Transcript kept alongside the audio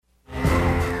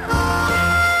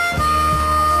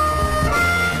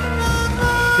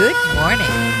Good morning,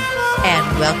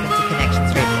 and welcome to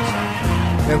Connections Radio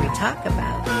Show, where we talk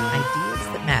about ideas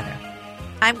that matter.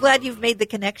 I'm glad you've made the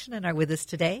connection and are with us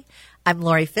today. I'm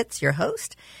Lori Fitz, your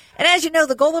host. And as you know,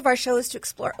 the goal of our show is to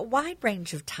explore a wide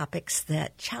range of topics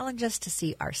that challenge us to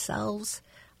see ourselves,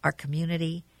 our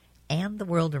community, and the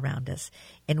world around us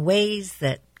in ways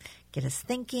that get us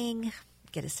thinking,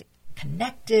 get us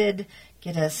connected,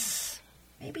 get us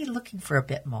maybe looking for a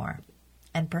bit more,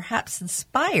 and perhaps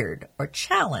inspired or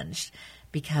challenged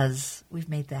because we've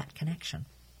made that connection.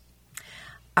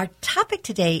 Our topic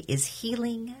today is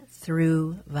healing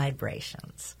through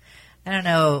vibrations. I don't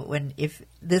know if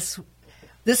this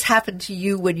happened to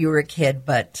you when you were a kid,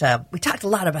 but we talked a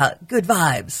lot about good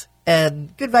vibes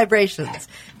and good vibrations.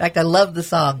 In fact, I love the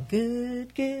song,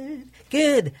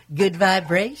 good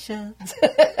vibrations.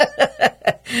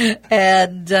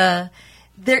 And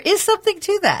there is something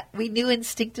to that. We knew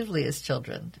instinctively as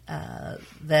children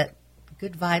that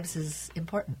good vibes is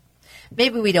important.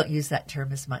 Maybe we don't use that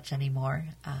term as much anymore,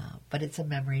 but it's a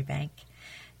memory bank.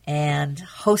 And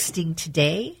hosting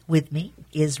today with me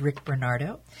is Rick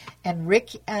Bernardo. And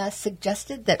Rick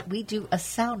suggested that we do a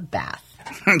sound bath.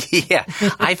 Yeah,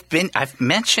 I've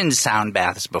mentioned sound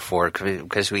baths before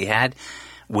because we had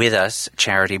with us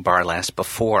Charity Barlas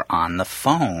before on the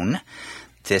phone.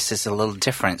 This is a little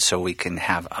different, so we can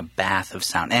have a bath of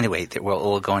sound. Anyway,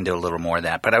 we'll go into a little more of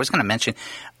that. But I was going to mention,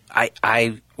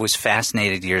 I was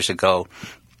fascinated years ago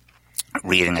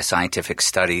reading a scientific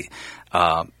study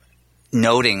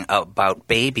noting about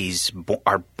babies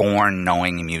are born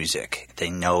knowing music. They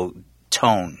know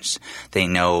tones. They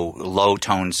know low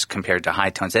tones compared to high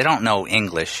tones. They don't know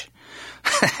English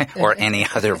or any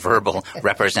other verbal,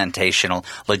 representational,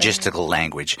 logistical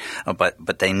language.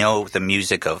 But they know the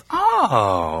music of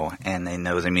oh, and they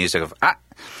know the music of ah,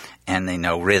 and they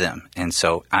know rhythm. And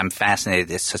so I'm fascinated.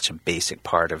 It's such a basic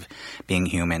part of being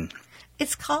human.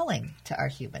 It's calling to our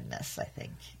humanness, I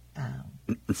think.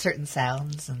 Certain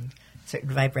sounds and certain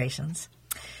vibrations.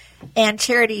 And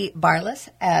Charity Barlas,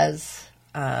 as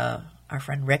our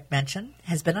friend Rick mentioned,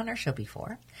 has been on our show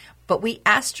before. But we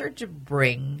asked her to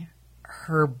bring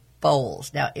her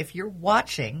bowls. Now, if you're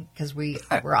watching, because we're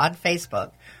on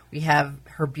Facebook, we have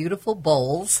her beautiful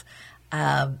bowls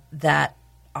that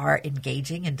are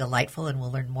engaging and delightful, and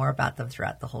we'll learn more about them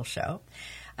throughout the whole show.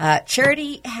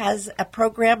 Charity has a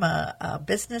program, a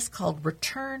business called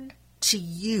Return to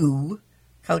You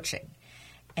Coaching,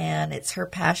 and it's her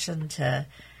passion to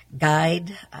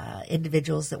guide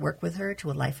individuals that work with her to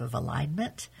a life of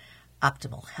alignment,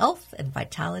 optimal health and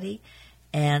vitality,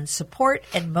 and support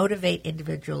and motivate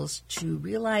individuals to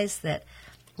realize that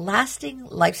lasting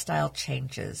lifestyle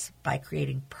changes by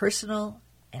creating personal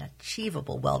and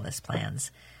achievable wellness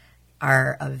plans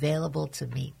are available to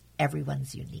meet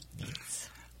everyone's unique needs.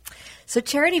 So,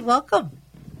 Charity, welcome.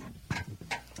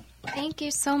 Thank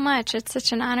you so much. It's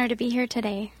such an honor to be here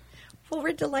today. Well,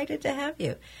 we're delighted to have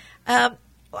you.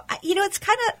 It's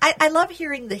kind of, I love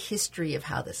hearing the history of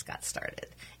how this got started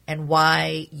and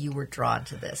why you were drawn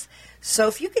to this. So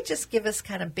if you could just give us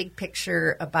kind of big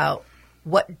picture about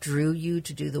what drew you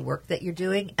to do the work that you're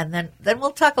doing, and then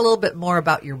we'll talk a little bit more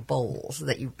about your bowls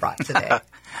that you brought today.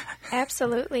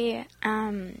 Absolutely.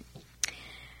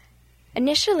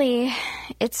 Initially,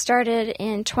 it started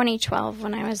in 2012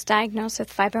 when I was diagnosed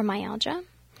with fibromyalgia.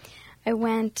 I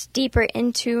went deeper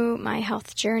into my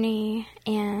health journey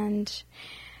and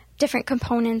different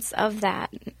components of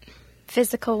that: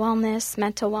 physical wellness,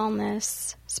 mental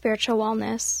wellness, spiritual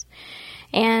wellness.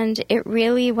 And it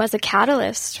really was a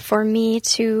catalyst for me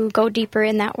to go deeper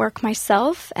in that work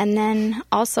myself and then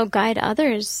also guide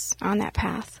others on that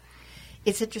path.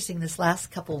 It's interesting, this last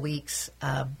couple weeks,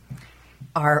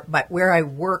 where I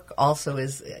work also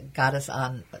got us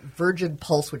on Virgin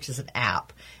Pulse, which is an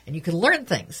app, and you can learn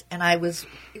things. And I was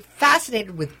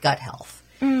fascinated with gut health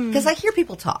because I hear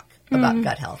people talk about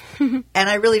gut health, and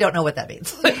I really don't know what that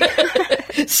means.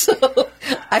 So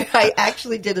I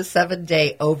actually did a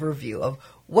 7-day overview of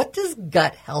what does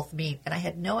gut health mean, and I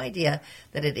had no idea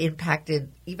that it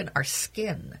impacted even our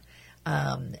skin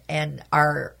and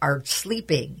our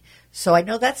sleeping. So I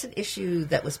know that's an issue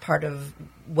that was part of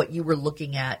what you were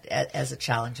looking at as a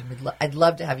challenge, and I'd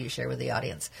love to have you share with the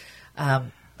audience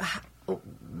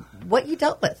what you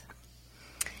dealt with.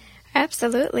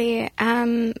 Absolutely.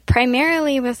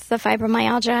 Primarily with the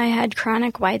fibromyalgia, I had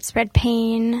chronic widespread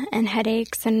pain and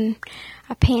headaches and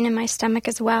a pain in my stomach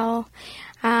as well.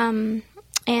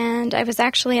 And I was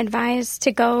actually advised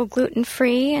to go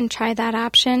gluten-free and try that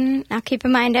option. Now, keep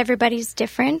in mind, everybody's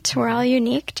different. We're all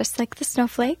unique, just like the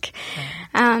snowflake.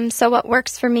 So what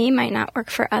works for me might not work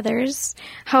for others.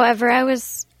 However, I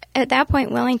was at that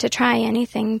point willing to try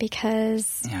anything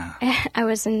because Yeah. I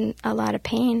was in a lot of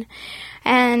pain.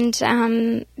 And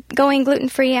going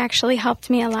gluten-free actually helped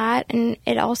me a lot, and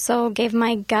it also gave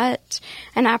my gut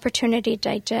an opportunity to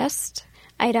digest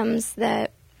items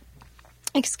that,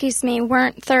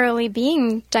 weren't thoroughly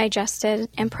being digested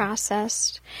and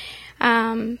processed.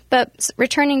 But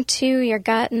returning to your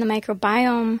gut and the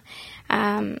microbiome,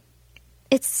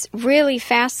 it's really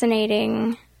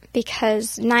fascinating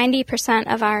because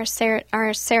 90% of our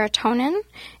serotonin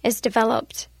is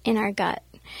developed in our gut.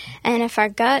 And if our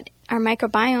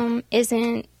microbiome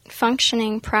isn't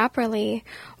functioning properly,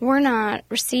 we're not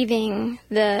receiving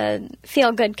the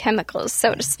feel-good chemicals,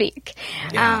 so to speak.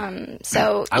 Yeah.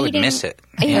 So I would miss it.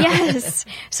 Yes.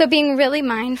 So being really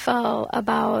mindful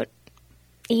about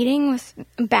eating with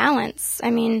balance. I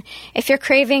mean, if you're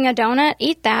craving a donut,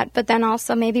 eat that, but then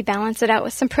also maybe balance it out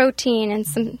with some protein and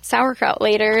some sauerkraut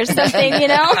later or something, Get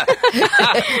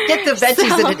the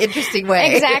veggies in an interesting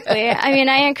way. Exactly. I mean,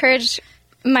 I encourage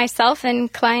myself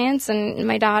and clients and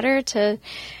my daughter to,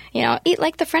 eat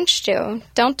like the French do.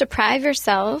 Don't deprive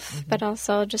yourself, but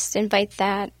also just invite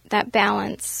that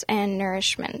balance and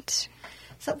nourishment.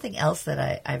 Something else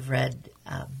that I've read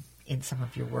in some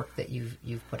of your work that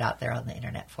you've put out there on the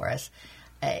internet for us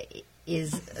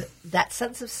is that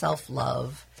sense of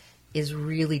self-love is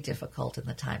really difficult in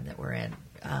the time that we're in.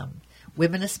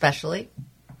 Women especially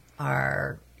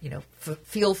are,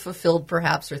 feel fulfilled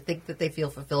perhaps, or think that they feel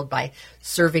fulfilled by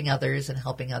serving others and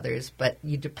helping others, but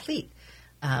you deplete.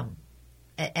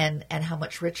 And how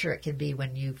much richer it can be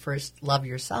when you first love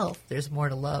yourself. There's more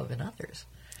to love in others.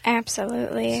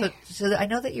 Absolutely. So I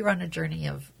know that you're on a journey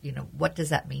of, what does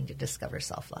that mean to discover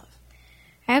self-love?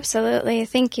 Absolutely.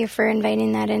 Thank you for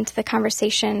inviting that into the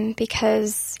conversation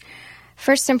because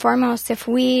first and foremost, if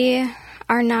we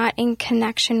are not in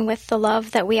connection with the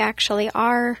love that we actually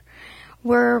are,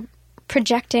 we're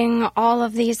projecting all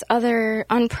of these other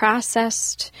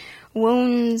unprocessed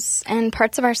wounds and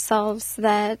parts of ourselves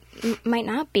that might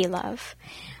not be love.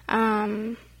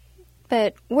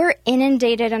 But we're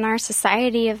inundated in our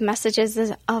society of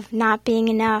messages of not being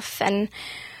enough, and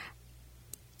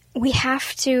we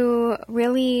have to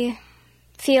really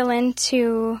feel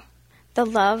into the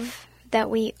love that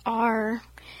we are.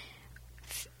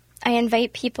 I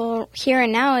invite people here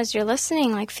and now as you're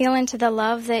listening, feel into the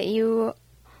love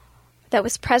that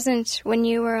was present when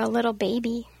you were a little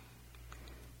baby.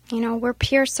 We're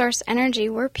pure source energy.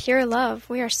 We're pure love.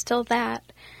 We are still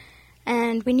that.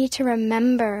 And we need to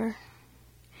remember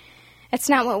it's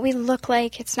not what we look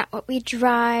like. It's not what we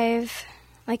drive.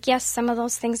 Yes, some of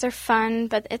those things are fun,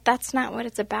 but that's not what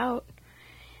it's about.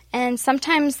 And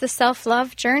sometimes the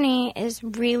self-love journey is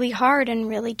really hard and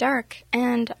really dark.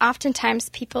 And oftentimes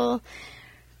people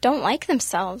don't like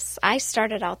themselves. I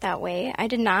started out that way. I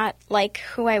did not like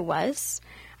who I was.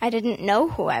 I didn't know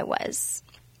who I was.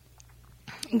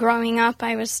 Growing up,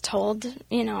 I was told,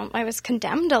 I was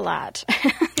condemned a lot.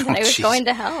 that I was going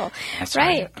to hell. That's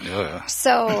right. Ugh.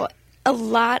 So a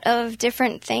lot of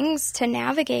different things to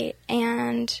navigate.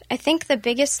 And I think the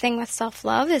biggest thing with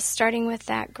self-love is starting with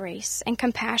that grace and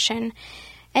compassion.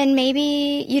 And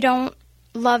maybe you don't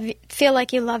feel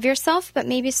like you love yourself, but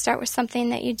maybe start with something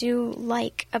that you do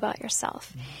like about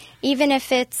yourself. Mm-hmm. Even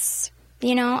if it's,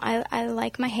 I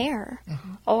like my hair,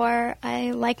 mm-hmm. or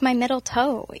I like my middle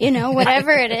toe,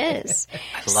 whatever it is.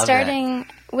 I love Starting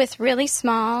with really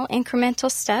small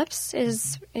incremental steps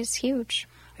is huge.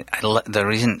 The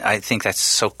reason I think that's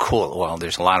so cool, well,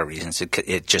 there's a lot of reasons.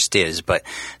 It just is, but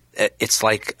it's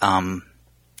like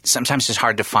sometimes it's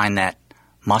hard to find that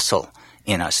muscle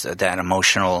in us, that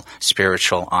emotional,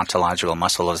 spiritual, ontological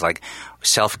muscle is like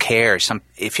self-care.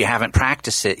 If you haven't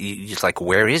practiced it, you're like,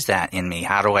 where is that in me?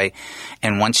 How do I?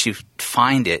 And once you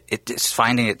find it,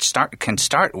 can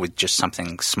start with just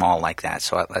something small like that.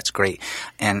 So that's great.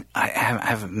 And I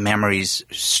have memories,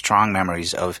 strong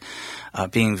memories of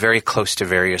being very close to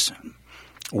various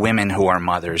women who are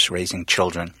mothers raising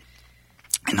children.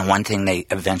 And the one thing they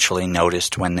eventually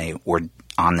noticed when they were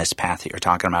on this path that you're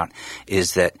talking about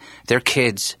is that their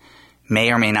kids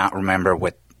may or may not remember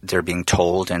what they're being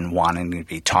told and wanting to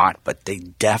be taught, but they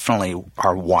definitely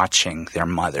are watching their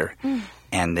mother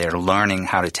and they're learning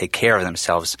how to take care of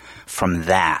themselves from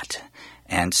that.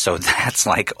 And so that's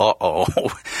like, uh-oh.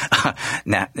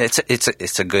 Now,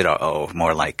 it's a good uh-oh,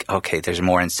 more like, okay, there's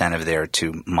more incentive there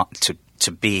to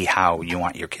be how you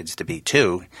want your kids to be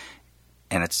too,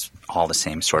 and it's all the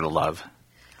same sort of love.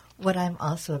 What I'm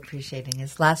also appreciating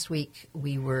is last week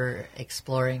we were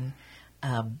exploring,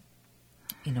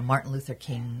 Martin Luther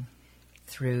King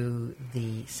through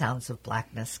the Sounds of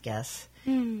Blackness guests.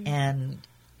 And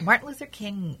Martin Luther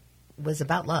King was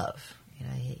about love.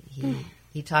 You know,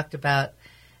 he talked about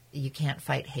you can't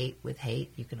fight hate with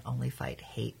hate. You can only fight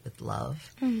hate with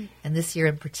love. And this year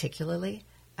in particularly,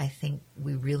 I think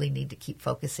we really need to keep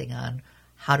focusing on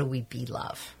how do we be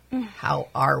love? How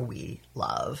are we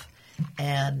love?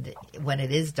 And when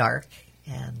it is dark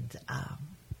and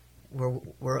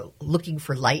we're looking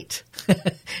for light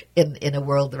in a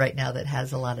world right now that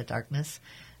has a lot of darkness,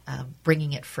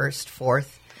 bringing it first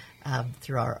forth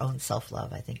through our own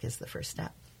self-love, I think, is the first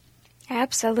step.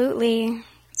 Absolutely.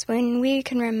 It's when we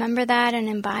can remember that and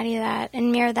embody that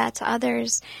and mirror that to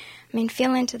others, I mean,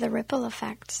 feel into the ripple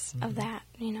effects of that,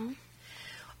 you know.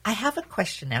 I have a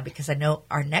question now because I know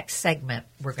our next segment,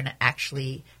 we're going to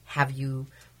actually have you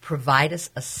provide us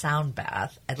a sound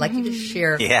bath. I'd like you to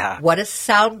share what a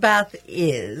sound bath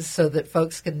is so that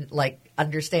folks can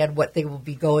understand what they will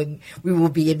be going. We will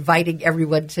be inviting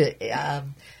everyone to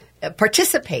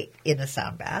participate in a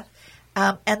sound bath.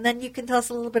 And then you can tell us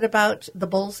a little bit about the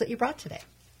bowls that you brought today.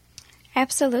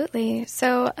 Absolutely.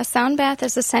 So a sound bath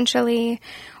is essentially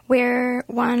where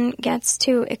one gets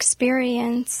to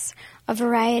experience a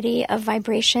variety of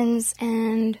vibrations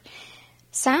and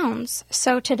sounds.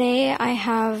 So today I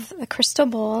have the crystal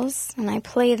bowls, and I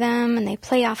play them, and they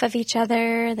play off of each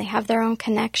other. They have their own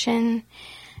connection,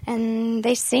 and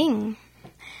they sing.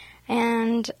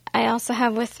 And I also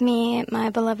have with me my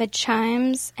beloved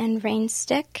chimes and rain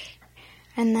stick,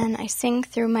 and then I sing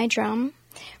through my drum,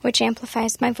 which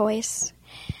amplifies my voice.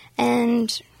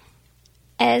 And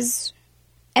as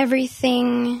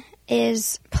everything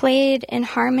is played in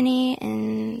harmony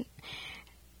and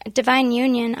divine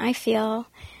union, I feel,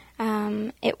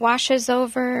 it washes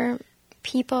over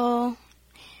people.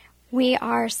 We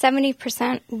are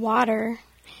 70% water,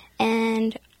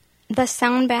 and the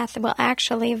sound bath will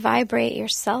actually vibrate your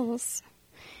cells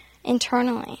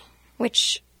internally,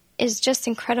 which is just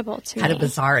incredible to me. Kind of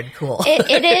bizarre and cool.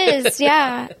 It is,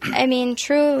 yeah. I mean,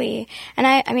 truly. And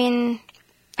I mean,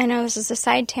 I know this is a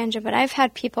side tangent, but I've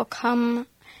had people come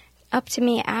up to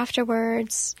me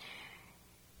afterwards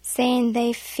saying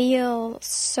they feel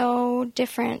so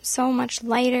different, so much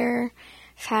lighter.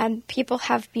 I've had people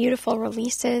have beautiful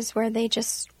releases where they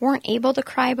just weren't able to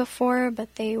cry before,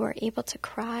 but they were able to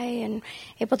cry and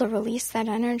able to release that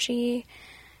energy.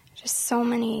 Just so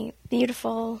many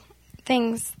beautiful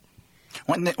things.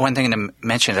 One thing to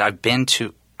mention is I've been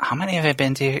to, how many have I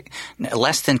been to?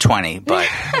 Less than 20, but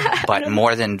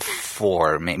more than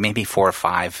 4, maybe 4 or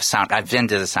 5. I've been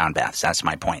to the sound baths. That's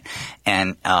my point.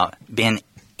 And been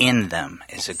in them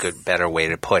is a better way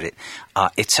to put it.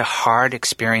 It's a hard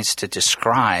experience to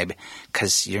describe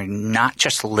because you're not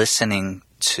just listening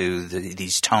to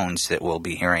these tones that we'll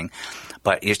be hearing,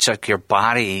 but it's like your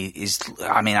body is.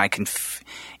 I mean,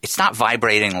 it's not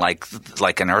vibrating like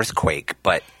an earthquake,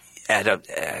 but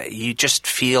you just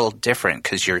feel different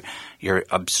because you're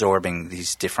absorbing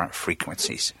these different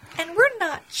frequencies. And we're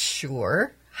not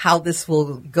sure how this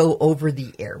will go over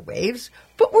the airwaves,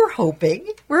 but we're hoping.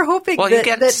 Well, you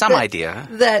get some idea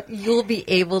that you'll be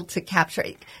able to capture.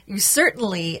 You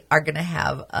certainly are going to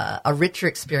have a richer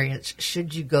experience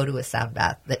should you go to a sound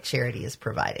bath that Charity is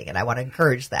providing, and I want to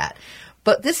encourage that.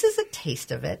 But this is a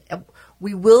taste of it.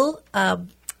 We will,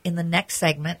 in the next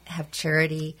segment, have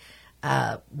Charity.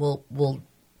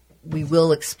 We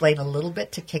will explain a little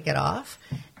bit to kick it off,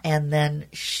 and then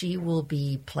she will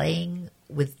be playing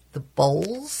with the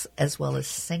bowls as well as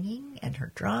singing and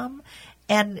her drum,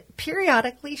 and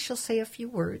periodically she'll say a few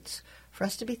words for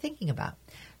us to be thinking about.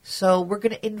 So we're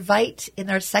going to invite in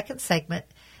our second segment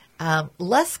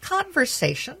less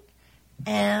conversation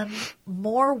and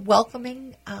more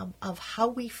welcoming of how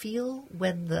we feel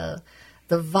when the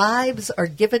vibes are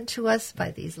given to us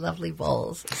by these lovely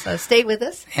bowls. So stay with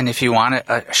us. And if you want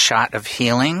a shot of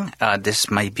healing,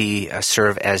 this might be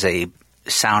serve as a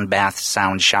sound bath,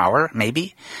 sound shower,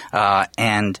 maybe.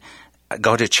 And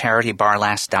go to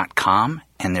charitybarlass.com,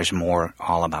 and there's more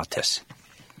all about this.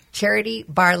 Charity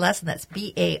Barlass, and that's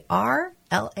BARLASS.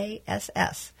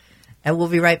 And we'll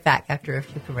be right back after a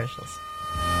few commercials.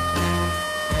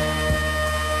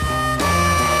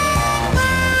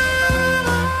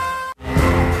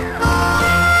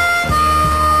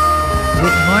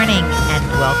 Good morning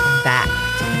and welcome back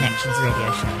to Connections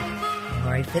Radio Show. I'm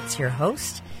Lori Fitz, your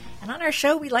host. And on our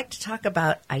show, we like to talk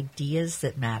about ideas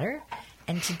that matter.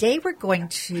 And today we're going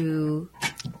to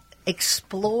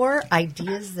explore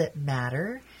ideas that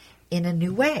matter in a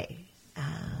new way.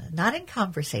 Not in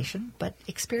conversation, but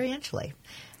experientially.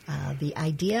 The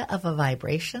idea of a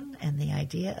vibration and the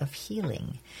idea of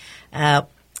healing.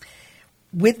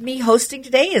 With me hosting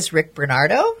today is Rick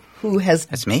Bernardo, who has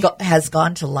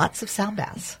gone to lots of sound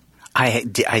baths. I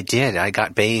did. I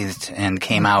got bathed and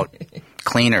came out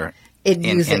cleaner. In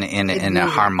music. in a music.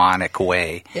 harmonic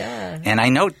way. Yeah. And I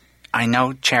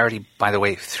know Charity, by the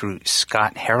way, through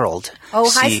Scott Harold. Oh,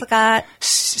 hi, Scott.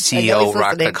 CEO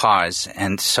Rock the Cause.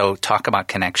 And so talk about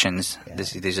connections. Yeah.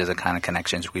 These are the kind of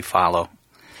connections we follow.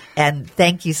 And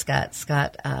thank you, Scott.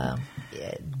 Scott,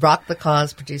 Rock the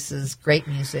Cause produces great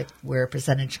music where a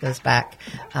percentage goes back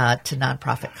to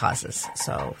nonprofit causes.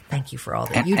 So thank you for all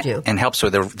that you do. And helps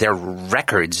with their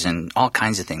records and all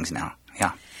kinds of things now.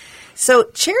 Yeah. So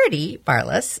Charity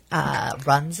Barlas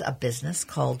runs a business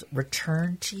called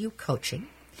Return to You Coaching.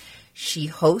 She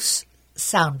hosts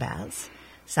sound baths.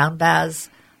 Sound baths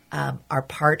are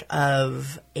part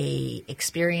of a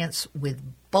experience with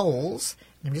bowls.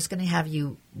 I'm just going to have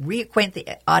you reacquaint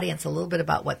the audience a little bit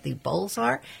about what the bowls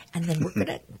are, and then we're going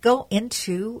to go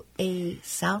into a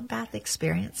sound bath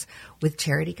experience with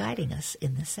Charity guiding us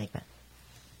in this segment.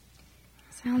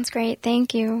 Sounds great.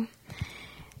 Thank you.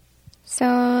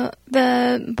 So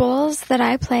the bowls that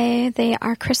I play, they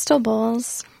are crystal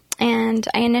bowls, and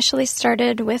I initially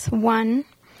started with one.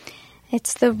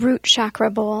 It's the root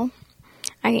chakra bowl.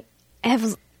 I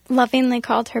have lovingly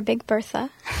called her Big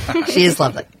Bertha. She is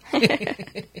lovely.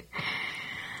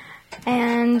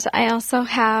 And I also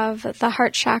have the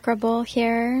heart chakra bowl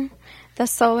here, the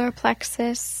solar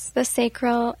plexus, the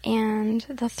sacral, and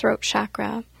the throat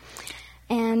chakra.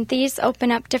 And these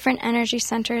open up different energy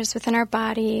centers within our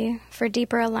body for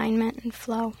deeper alignment and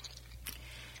flow.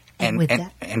 And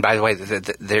by the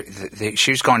way,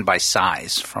 she was going by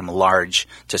size, from large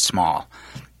to small.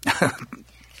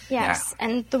 Yes, yeah.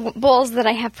 And the bowls that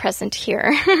I have present here.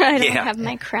 I don't have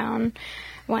my crown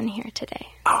one here today.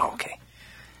 Oh, okay.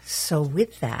 So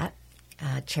with that,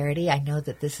 Charity, I know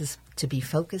that this is to be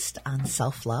focused on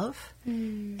self-love,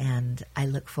 and I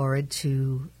look forward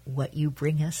to what you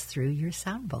bring us through your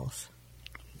sound bowls.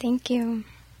 Thank you.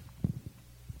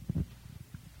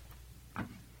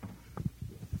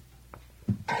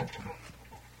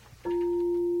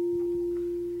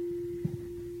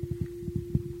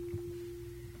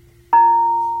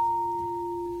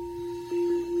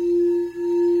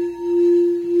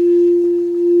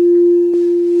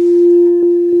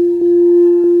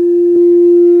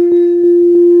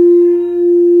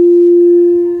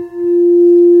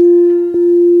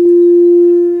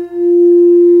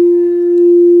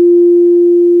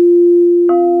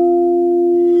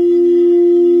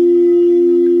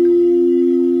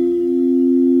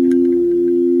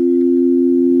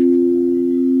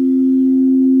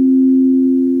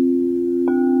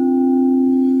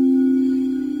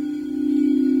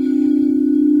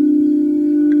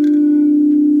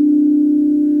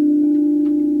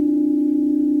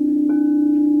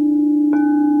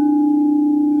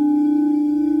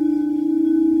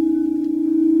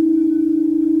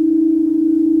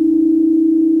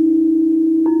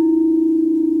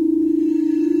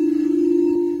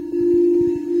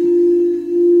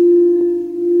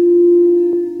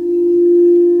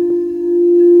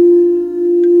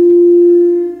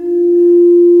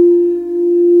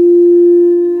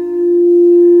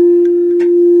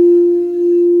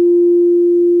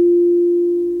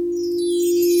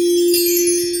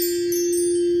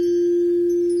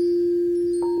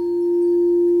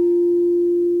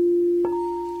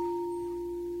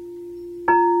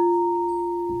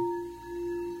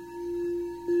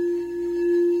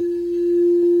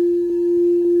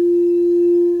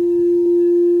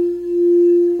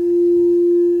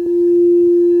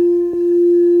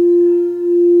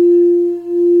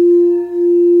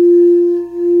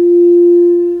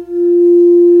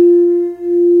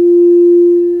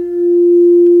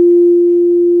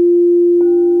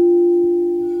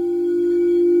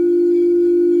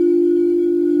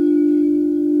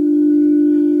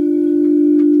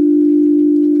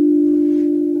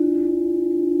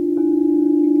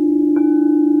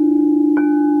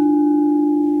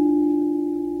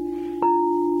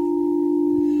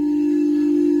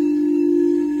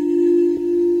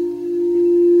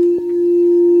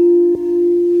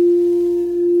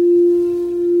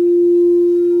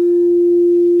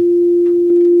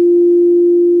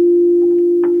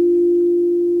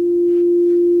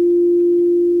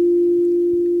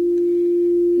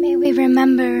 May we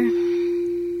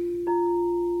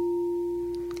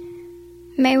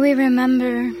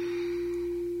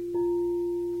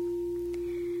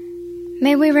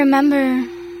remember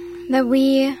that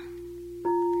we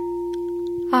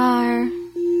are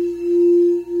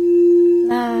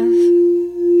love.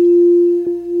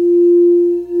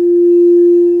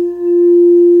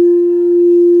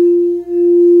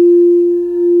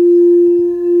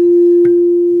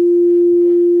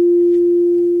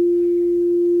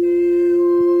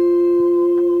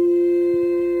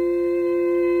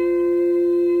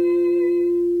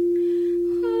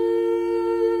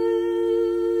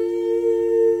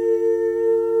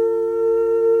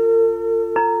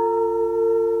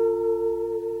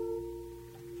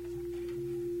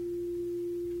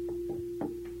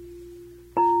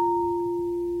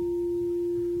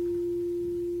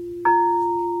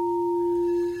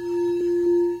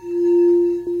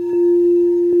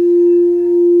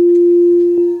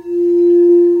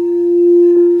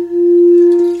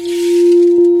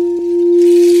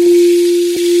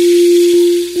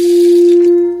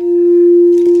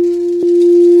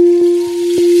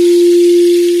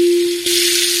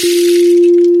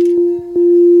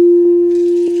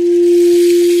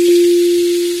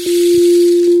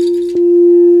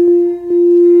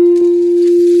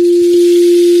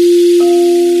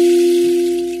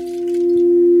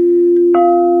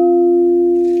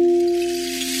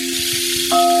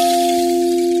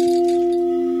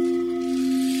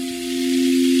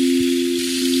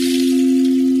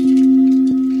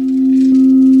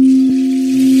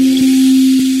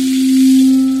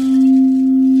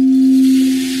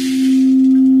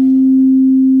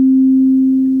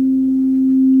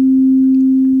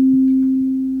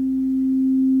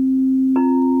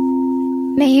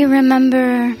 you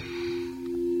remember,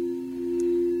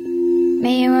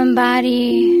 may you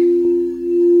embody,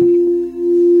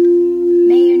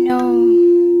 may you know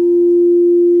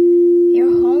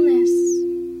your wholeness.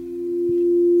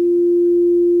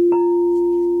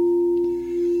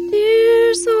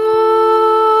 Dear soul,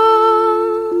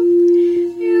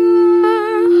 you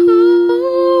are whole.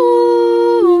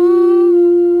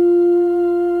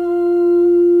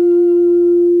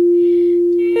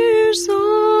 Dear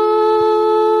soul,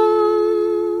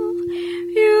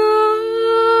 you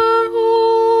are whole.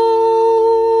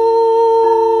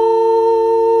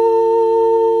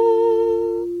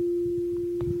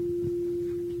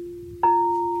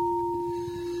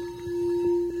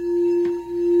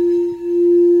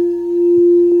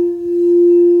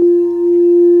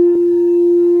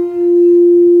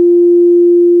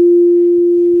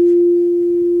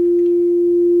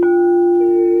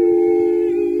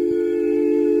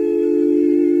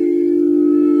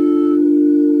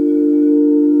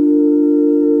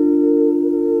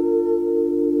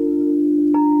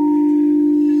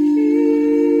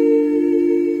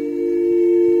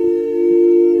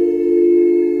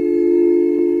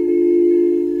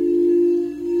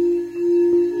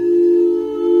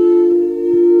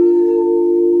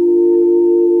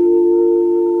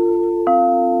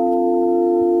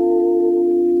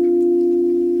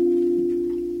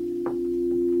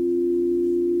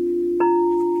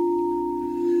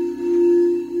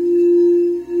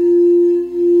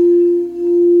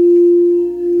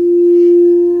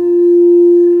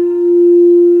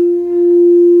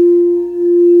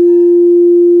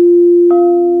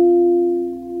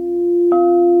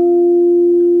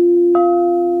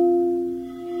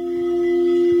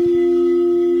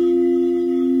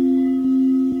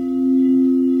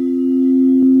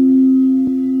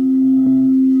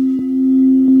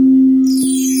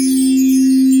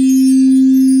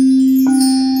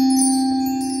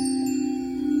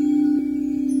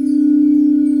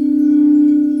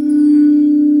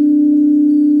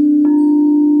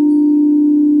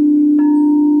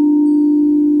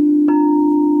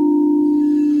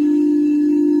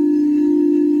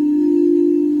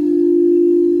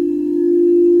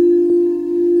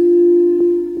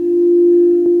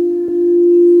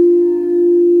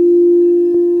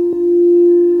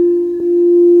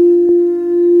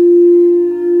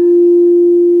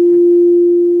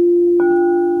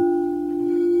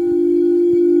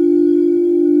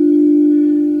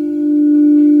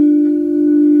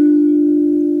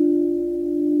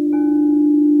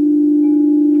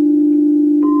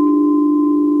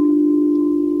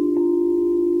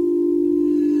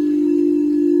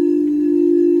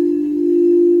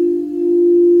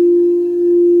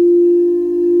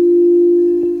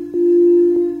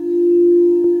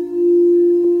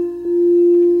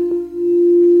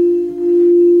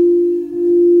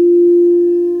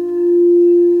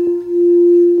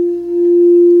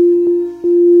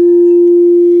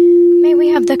 May we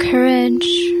have the courage.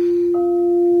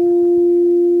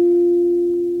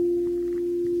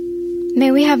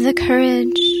 May we have the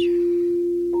courage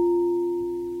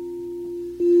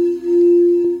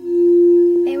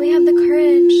may we have the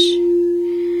courage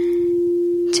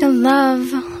to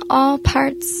love all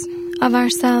parts of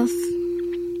ourselves.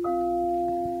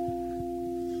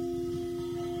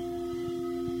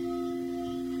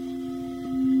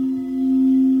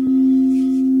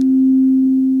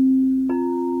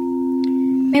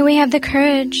 May we have the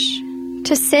courage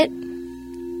to sit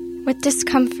with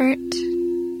discomfort.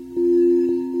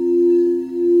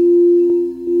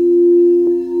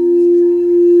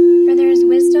 For there is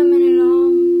wisdom in it all.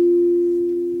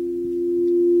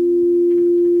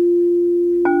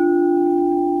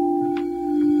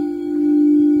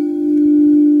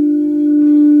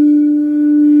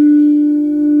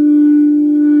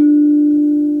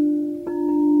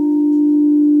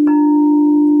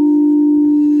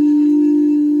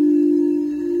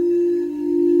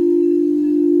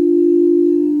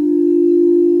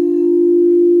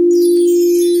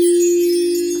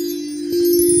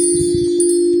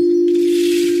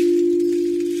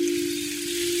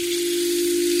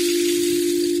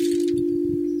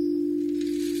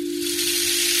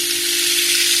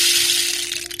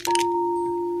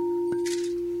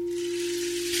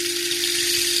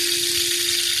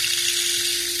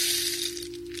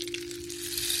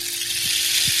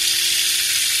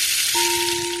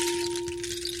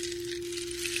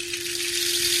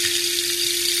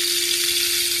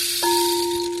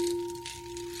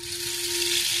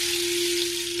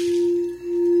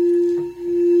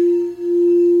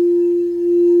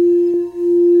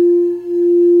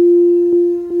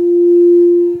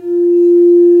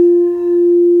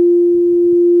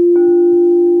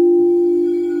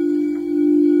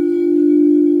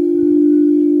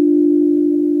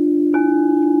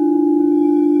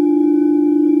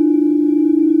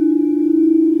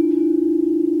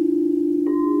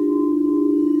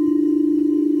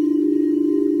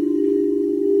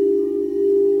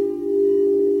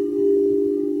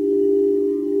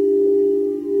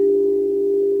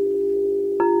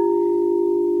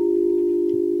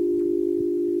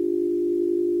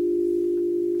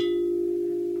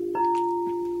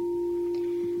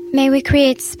 May we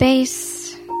create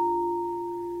space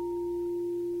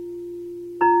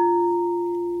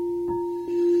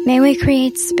May we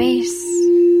create space.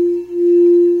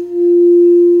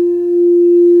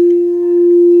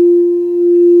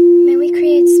 May we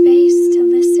create space to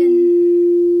listen,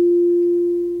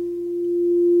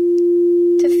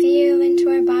 to feel into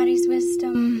our body's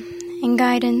wisdom and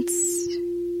guidance,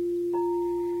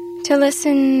 to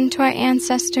listen to our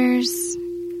ancestors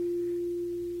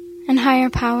and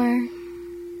higher power.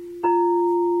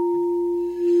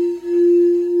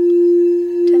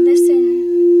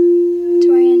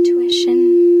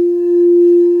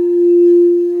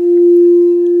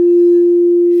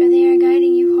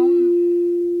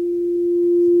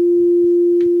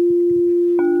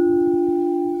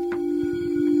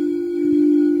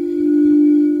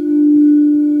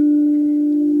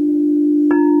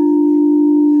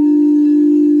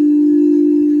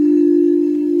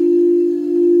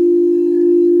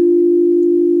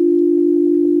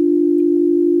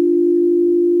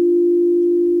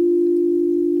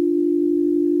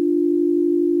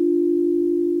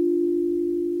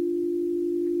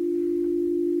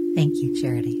 Thank you,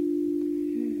 Charity.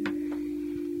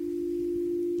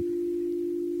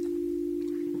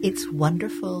 It's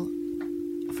wonderful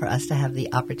for us to have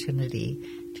the opportunity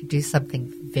to do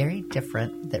something very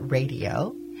different that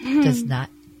radio does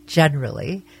not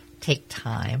generally take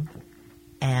time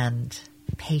and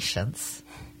patience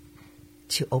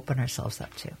to open ourselves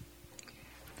up to.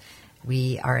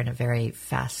 We are in a very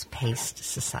fast-paced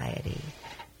society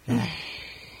that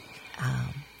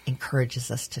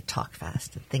encourages us to talk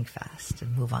fast and think fast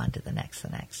and move on to the next.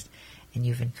 And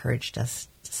you've encouraged us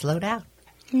to slow down.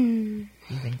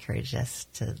 You've encouraged us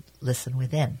to listen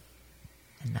within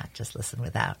and not just listen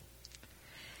without.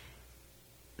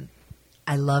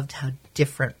 I loved how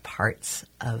different parts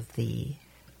of the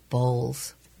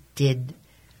bowls did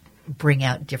bring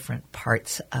out different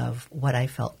parts of what I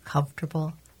felt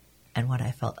comfortable and what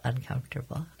I felt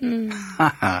uncomfortable. You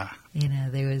know,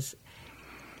 there was,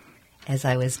 as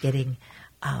I was getting,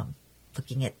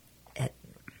 looking at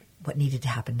what needed to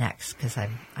happen next, because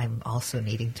I'm also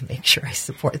needing to make sure I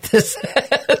support this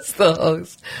as the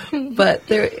host. But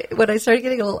when I started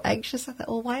getting a little anxious, I thought,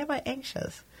 well, why am I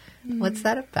anxious? What's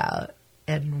that about?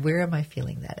 And where am I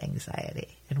feeling that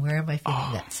anxiety? And where am I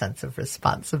feeling that sense of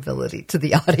responsibility to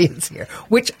the audience here?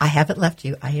 Which I haven't left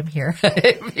you. I am here.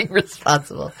 I am being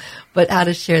responsible. But how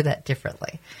to share that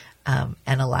differently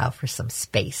and allow for some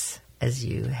space, as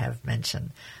you have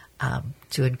mentioned,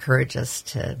 to encourage us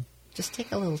to just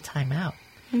take a little time out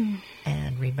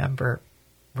and remember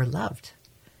we're loved.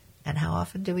 And how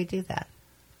often do we do that?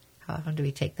 How often do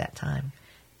we take that time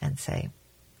and say,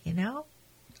 you know,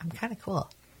 I'm kind of cool.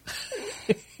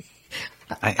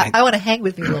 I want to hang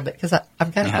with you a little bit because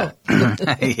I'm kind of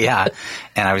cool. Yeah.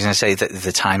 And I was going to say that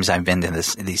the times I've been to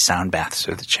these sound baths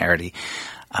with the Charity,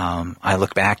 I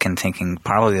look back and thinking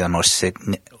probably the most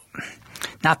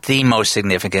not the most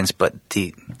significant, but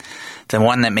the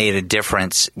one that made a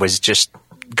difference was just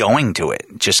going to it,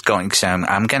 just going. So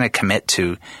I'm going to commit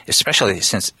to, especially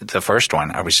since the first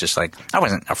one, I was just like, I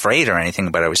wasn't afraid or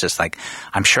anything, but I was just like,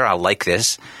 I'm sure I'll like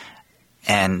this.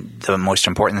 And the most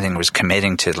important thing was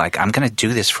committing to, like, I'm going to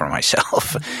do this for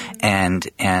myself. And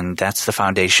that's the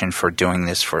foundation for doing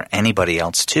this for anybody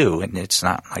else too. And it's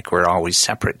not like we're always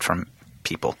separate from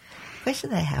people. The question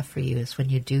that I have for you is, when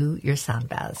you do your sound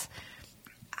baths,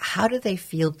 how do they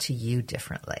feel to you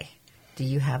differently? Do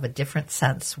you have a different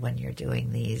sense when you're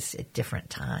doing these at different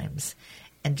times?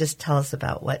 And just tell us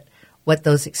about what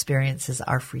those experiences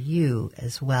are for you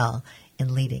as well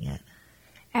in leading it.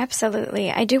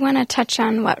 Absolutely. I do want to touch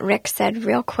on what Rick said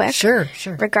real quick. Sure.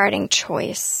 Regarding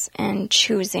choice and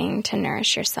choosing to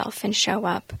nourish yourself and show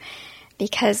up.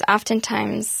 Because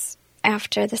oftentimes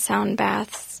after the sound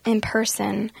baths in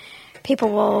person, people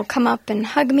will come up and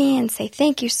hug me and say,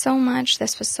 thank you so much.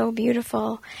 This was so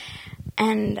beautiful.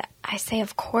 And I say,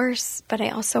 of course, but I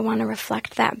also want to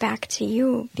reflect that back to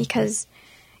you, because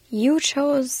you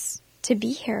chose to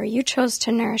be here. You chose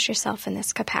to nourish yourself in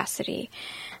this capacity.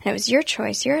 And it was your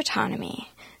choice, your autonomy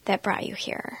that brought you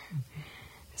here.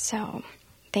 So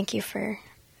thank you for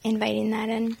inviting that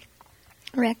in,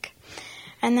 Rick.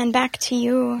 And then back to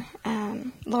you,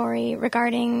 Lori,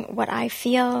 regarding what I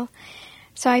feel.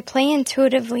 So I play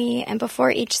intuitively, and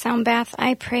before each sound bath,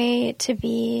 I pray to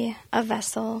be a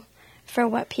vessel for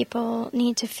what people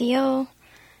need to feel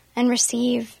and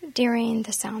receive during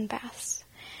the sound baths.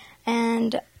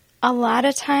 And a lot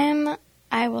of time,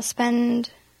 I will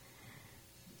spend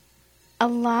a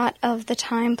lot of the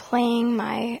time playing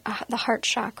the heart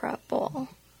chakra bowl,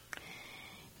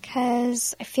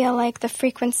 because I feel like the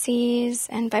frequencies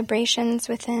and vibrations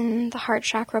within the heart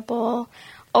chakra bowl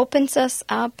opens us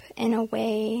up in a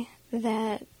way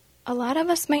that a lot of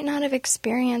us might not have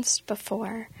experienced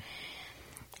before.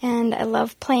 And I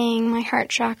love playing my heart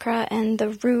chakra and the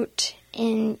root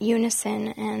in unison,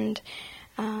 and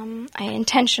I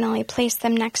intentionally place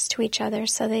them next to each other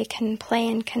so they can play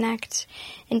and connect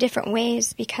in different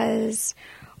ways, because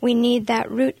we need that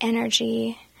root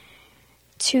energy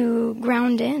to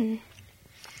ground in.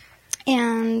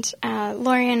 And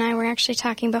Lori and I were actually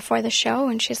talking before the show,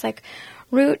 and she's like,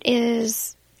 root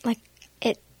is like,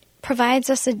 it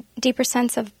provides us a deeper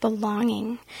sense of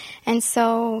belonging. And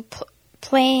so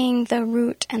playing the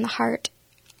root and the heart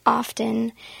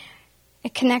often,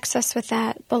 it connects us with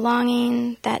that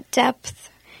belonging, that depth,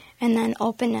 and then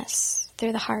openness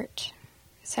through the heart.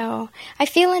 So I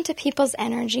feel into people's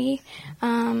energy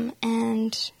and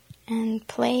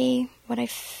play what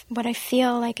I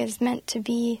feel like is meant to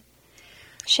be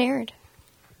shared.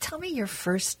 Tell me your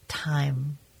first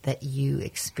time that you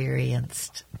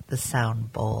experienced the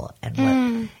sound bowl, and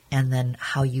what, and then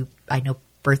how you. I know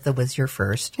Bertha was your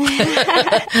first.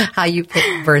 How you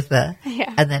picked Bertha,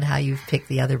 Yeah. and then how you picked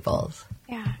the other bowls.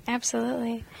 Yeah,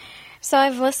 absolutely. So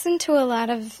I've listened to a lot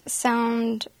of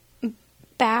sound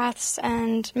baths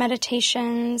and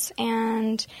meditations,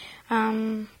 and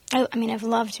I've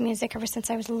loved music ever since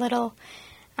I was little.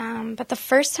 But the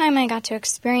first time I got to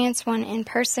experience one in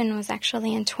person was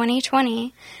actually in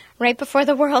 2020, right before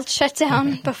the world shut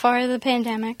down, before the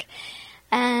pandemic.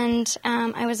 And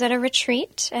I was at a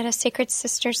retreat, at a Sacred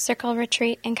Sisters Circle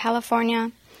retreat in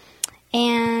California.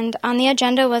 And on the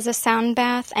agenda was a sound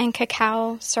bath and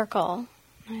cacao circle.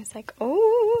 And I was like,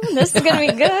 oh, this is going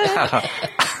to be good.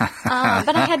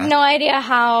 But I had no idea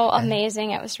how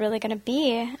amazing it was really going to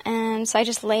be. And so I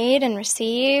just laid and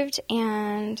received.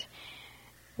 And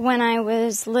when I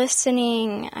was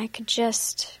listening, I could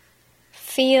just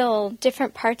feel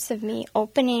different parts of me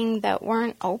opening that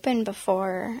weren't open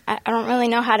before. I don't really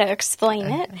know how to explain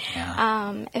it.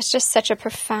 Yeah. It's just such a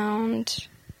profound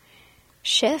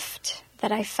shift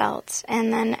that I felt.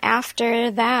 And then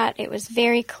after that, it was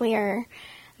very clear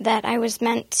that I was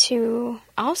meant to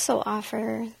also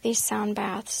offer these sound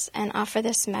baths and offer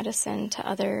this medicine to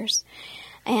others.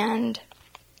 And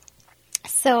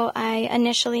so I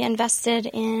initially invested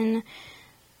in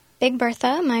Big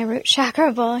Bertha, my root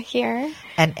chakra bowl here.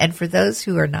 And for those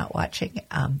who are not watching,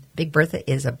 Big Bertha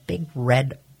is a big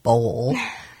red bowl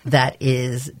that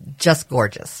is just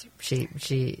gorgeous. She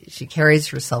carries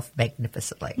herself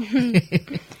magnificently.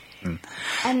 Mm-hmm.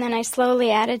 And then I slowly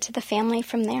added to the family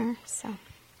from there. So.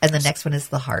 And the next one is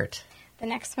the heart. The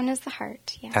next one is the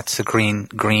heart, yes. That's the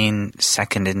green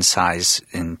second in size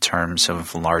in terms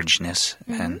of largeness.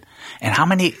 Mm-hmm. And how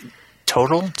many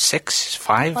total? 6,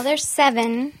 5? Well, there's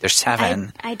 7. There's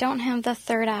 7. I don't have the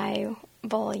third eye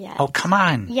bowl yet. Oh, come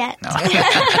on. Yet. No.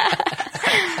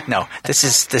 No, this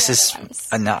is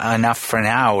enough for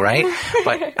now, right?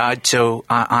 But so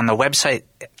on the website,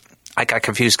 I got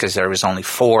confused because there was only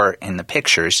 4 in the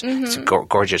pictures. Mm-hmm. It's a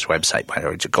gorgeous website, by the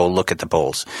way. Go look at the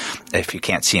bowls if you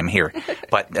can't see them here.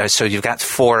 But so you've got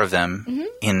 4 of them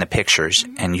in the pictures,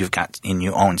 and you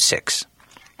own 6.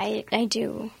 I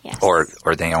do, yes. Or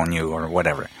they own you, or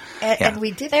whatever. And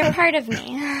we did. They're part of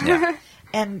me. Yeah.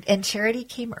 And Charity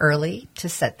came early to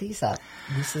set these up.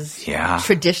 This is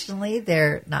traditionally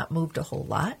they're not moved a whole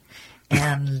lot.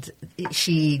 And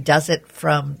she does it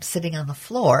from sitting on the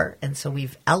floor, and so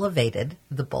we've elevated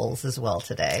the bowls as well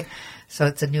today. So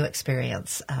it's a new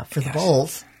experience for the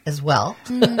bowls as well.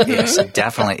 Yes,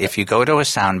 definitely. If you go to a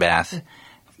sound bath,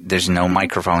 there's no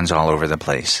microphones all over the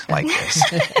place like this.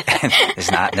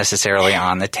 It's not necessarily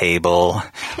on the table,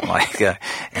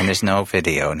 and there's no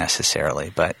video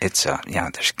necessarily. But it's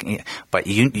But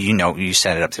you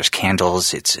set it up. There's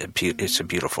candles. It's a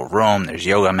beautiful room. There's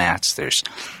yoga mats.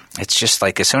 It's just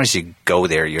like as soon as you go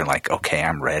there, you're like, okay,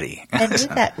 I'm ready. And with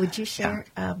that, would you share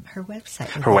her website?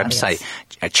 Her website,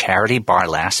 Charity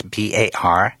Barlass,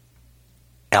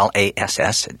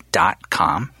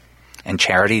 BARLASS.com, and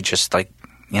charity, just like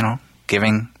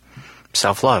giving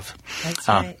self-love. That's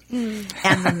right.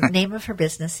 And the name of her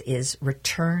business is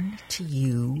Return to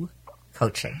You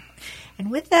Coaching. And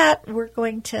with that, we're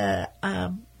going to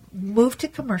move to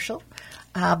commercial.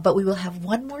 But we will have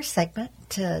one more segment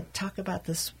to talk about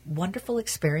this wonderful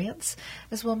experience,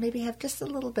 as well maybe have just a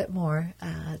little bit more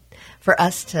for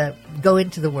us to go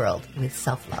into the world with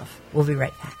self-love. We'll be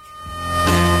right back.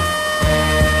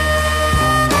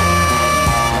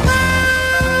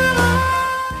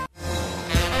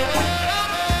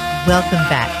 Welcome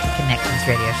back to Connections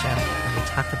Radio Show, where we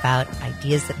talk about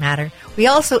ideas that matter. We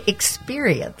also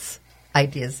experience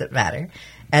ideas that matter,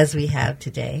 as we have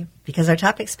today, because our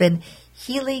topic's been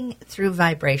healing through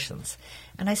vibrations.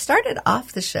 And I started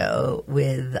off the show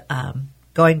with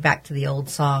going back to the old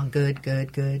song, Good,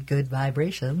 Good, Good, Good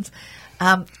Vibrations.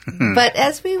 But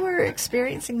as we were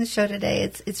experiencing the show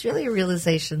today, it's really a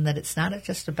realization that it's not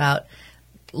just about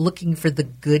looking for the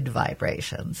good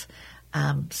vibrations.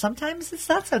 Sometimes it's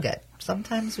not so good.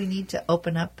 Sometimes we need to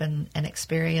open up and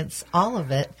experience all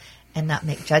of it and not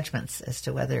make judgments as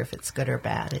to whether if it's good or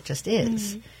bad. It just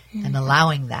is. Mm-hmm. And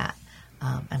allowing that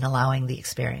and allowing the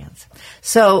experience.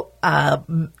 So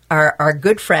our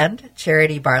good friend,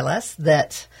 Charity Barless,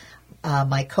 that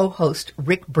my co-host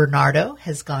Rick Bernardo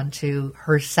has gone to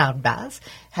her sound baths,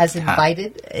 has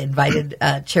invited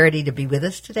Charity to be with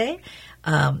us today,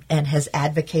 and has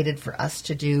advocated for us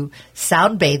to do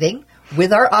sound bathing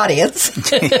with our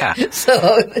audience. Yeah. So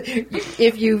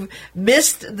if you've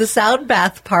missed the sound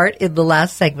bath part in the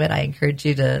last segment, I encourage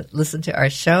you to listen to our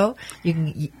show. You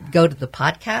can go to the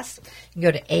podcast. You can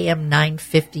go to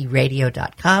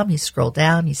am950radio.com. You scroll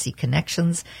down, you see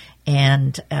connections,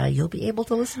 and you'll be able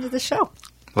to listen to the show.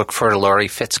 Look for Lori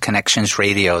Fitz Connections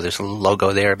Radio. There's a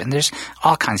logo there, and there's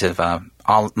all kinds of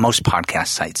most podcast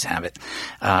sites have it,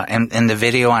 and the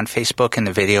video on Facebook and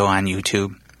the video on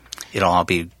YouTube. It'll all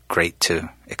be great to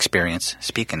experience.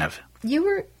 Speaking of, you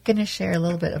were going to share a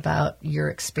little bit about your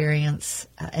experience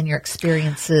and your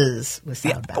experiences with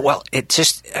sound bath. Well, it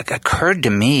just occurred to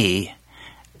me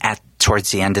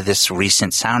towards the end of this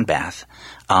recent sound bath.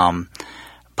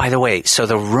 By the way, so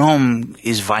the room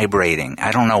is vibrating.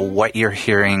 I don't know what you're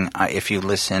hearing if you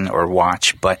listen or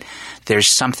watch, but there's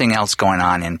something else going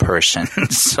on in person.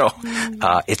 So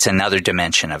it's another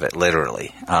dimension of it,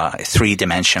 literally.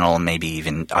 3-dimensional, maybe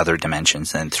even other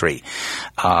dimensions than 3.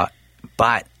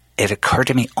 But it occurred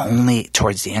to me only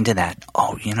towards the end of that,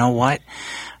 you know what?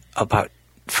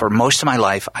 For most of my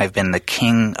life, I've been the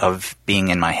king of being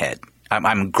in my head.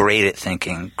 I'm great at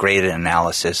thinking, great at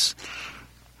analysis,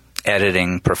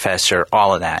 editing, professor,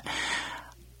 all of that.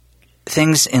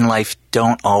 Things in life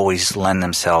don't always lend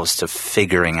themselves to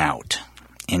figuring out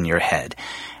in your head.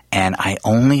 And I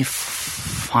only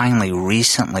finally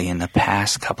recently in the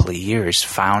past couple of years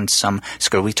found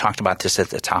we talked about this at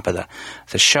the top of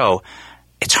the show.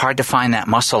 It's hard to find that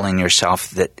muscle in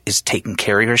yourself that is taking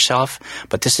care of yourself.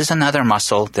 But this is another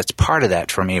muscle that's part of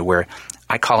that for me, where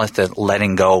I call it the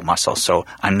letting go muscle. So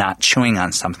I'm not chewing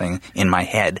on something in my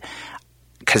head,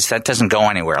 because that doesn't go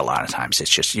anywhere a lot of times.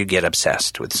 It's just you get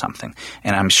obsessed with something.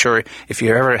 And I'm sure if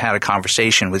you ever had a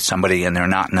conversation with somebody and they're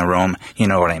not in the room, you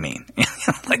know what I mean.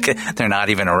 Like they're not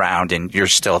even around and you're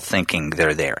still thinking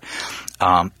they're there.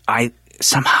 I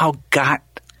somehow got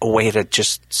a way to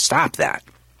just stop that.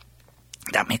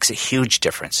 That makes a huge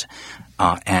difference.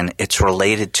 And it's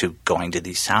related to going to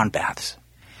these sound baths.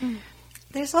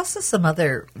 There's also some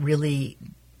other really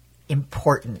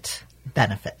important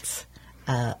benefits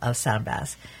of sound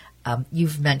baths.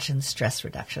 You've mentioned stress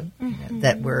reduction,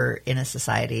 that we're in a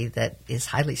society that is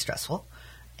highly stressful,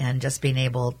 and just being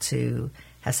able to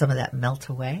have some of that melt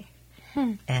away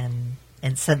and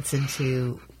sense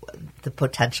into the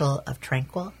potential of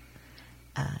tranquil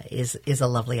is a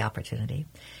lovely opportunity.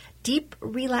 Deep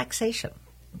relaxation.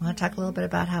 Want to talk a little bit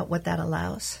about what that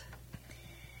allows?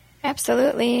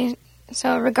 Absolutely.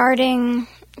 So regarding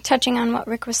touching on what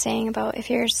Rick was saying about if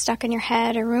you're stuck in your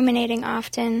head or ruminating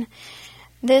often,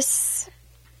 this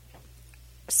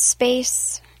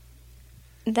space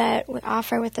that we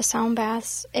offer with the sound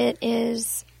baths, it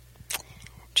is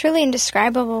truly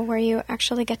indescribable, where you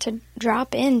actually get to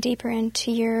drop in deeper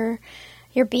into your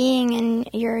being and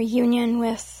your union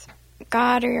with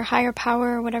God or your higher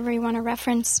power or whatever you want to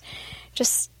reference.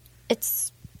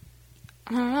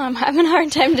 I don't know, I'm having a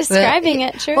hard time describing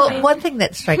it, truly. Well, one thing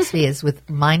that strikes me is with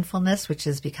mindfulness, which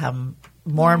has become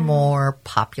more and more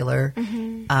popular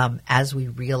as we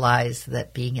realize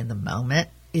that being in the moment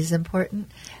is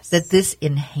important, that this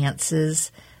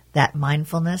enhances that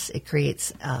mindfulness. It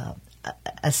creates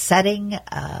a setting,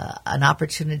 an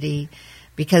opportunity,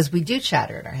 because we do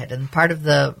chatter in our head. And part of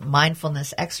the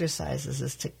mindfulness exercises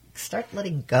is to start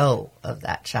letting go of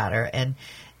that chatter, and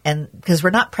because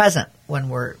we're not present when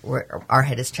our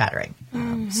head is chattering.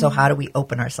 So how do we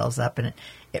open ourselves up? And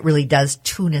it really does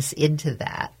tune us into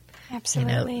that.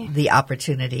 Absolutely. The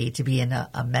opportunity to be in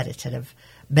a meditative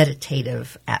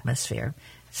atmosphere.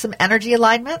 Some energy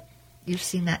alignment. You've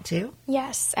seen that too?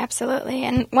 Yes, absolutely.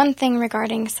 And one thing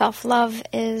regarding self-love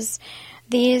is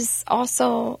these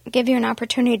also give you an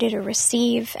opportunity to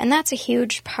receive. And that's a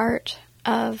huge part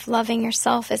of loving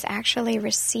yourself, is actually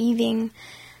receiving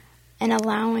and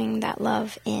allowing that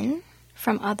love in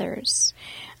from others.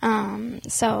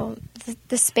 So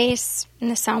the space in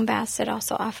the sound baths, it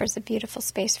also offers a beautiful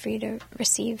space for you to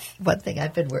receive. One thing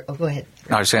I've been go ahead.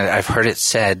 I've heard it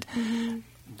said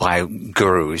by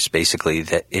gurus, basically,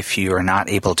 that if you are not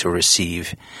able to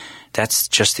receive, that's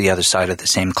just the other side of the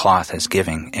same cloth as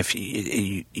giving. If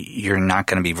you're not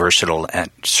going to be versatile at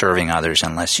serving others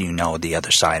unless you know the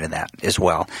other side of that as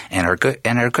well, and are good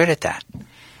at that.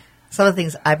 Some of the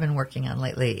things I've been working on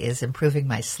lately is improving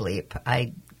my sleep.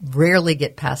 I rarely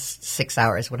get past 6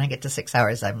 hours. When I get to 6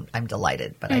 hours, I'm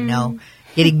delighted. But I know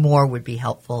getting more would be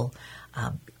helpful.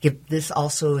 This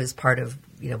also is part of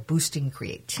boosting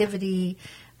creativity.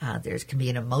 There can be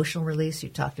an emotional release. You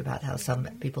talked about how some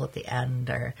people at the end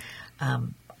are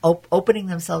opening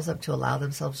themselves up to allow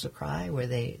themselves to cry where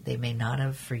they may not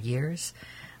have for years.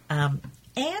 And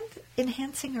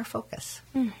enhancing our focus.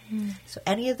 So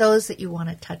any of those that you want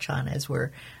to touch on as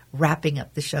we're wrapping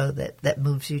up the show that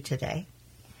moves you today?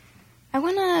 I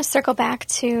want to circle back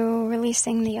to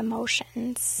releasing the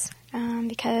emotions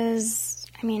because,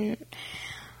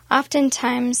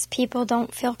 oftentimes people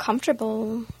don't feel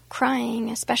comfortable crying,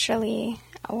 especially,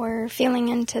 or feeling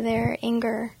into their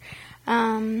anger.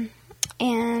 And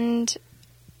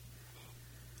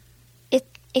it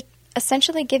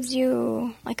essentially gives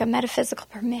you like a metaphysical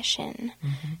permission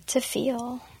to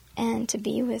feel and to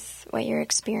be with what you're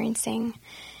experiencing.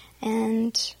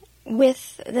 And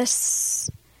with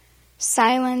this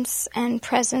silence and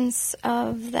presence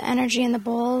of the energy in the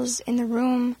bowls in the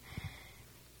room,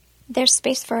 there's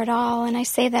space for it all. And I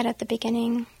say that at the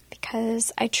beginning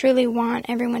because I truly want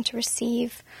everyone to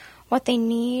receive what they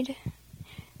need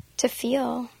to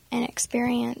feel and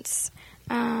experience.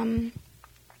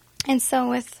 And so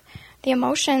with the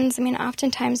emotions,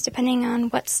 oftentimes depending on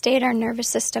what state our nervous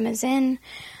system is in,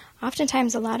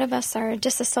 oftentimes a lot of us are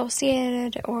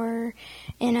disassociated or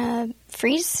in a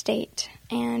freeze state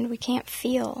and we can't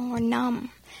feel or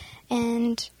numb.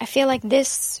 And I feel like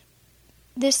this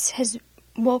has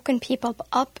woken people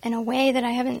up in a way that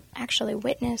I haven't actually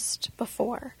witnessed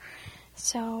before.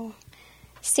 So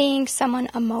seeing someone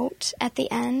emote at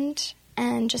the end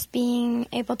and just being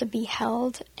able to be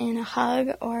held in a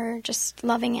hug or just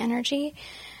loving energy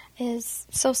is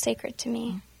so sacred to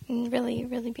me and really,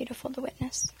 really beautiful to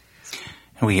witness.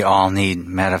 We all need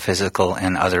metaphysical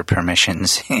and other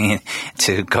permissions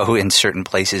to go in certain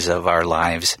places of our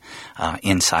lives,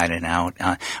 inside and out.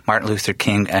 Martin Luther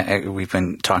King, we've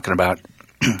been talking about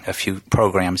a few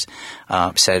programs,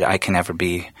 said, "I can never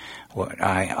be what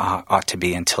I ought to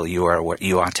be until you are what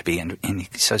you ought to be," and he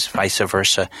says vice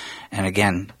versa. And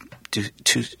again,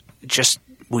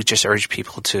 we just urge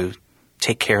people to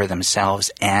take care of themselves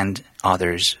and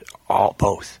others,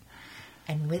 both.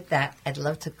 And with that, I'd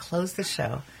love to close the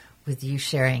show with you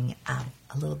sharing a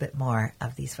little bit more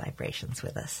of these vibrations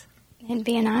with us. It'd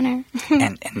be an honor.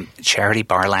 and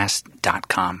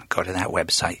charitybarlast.com. Go to that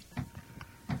website.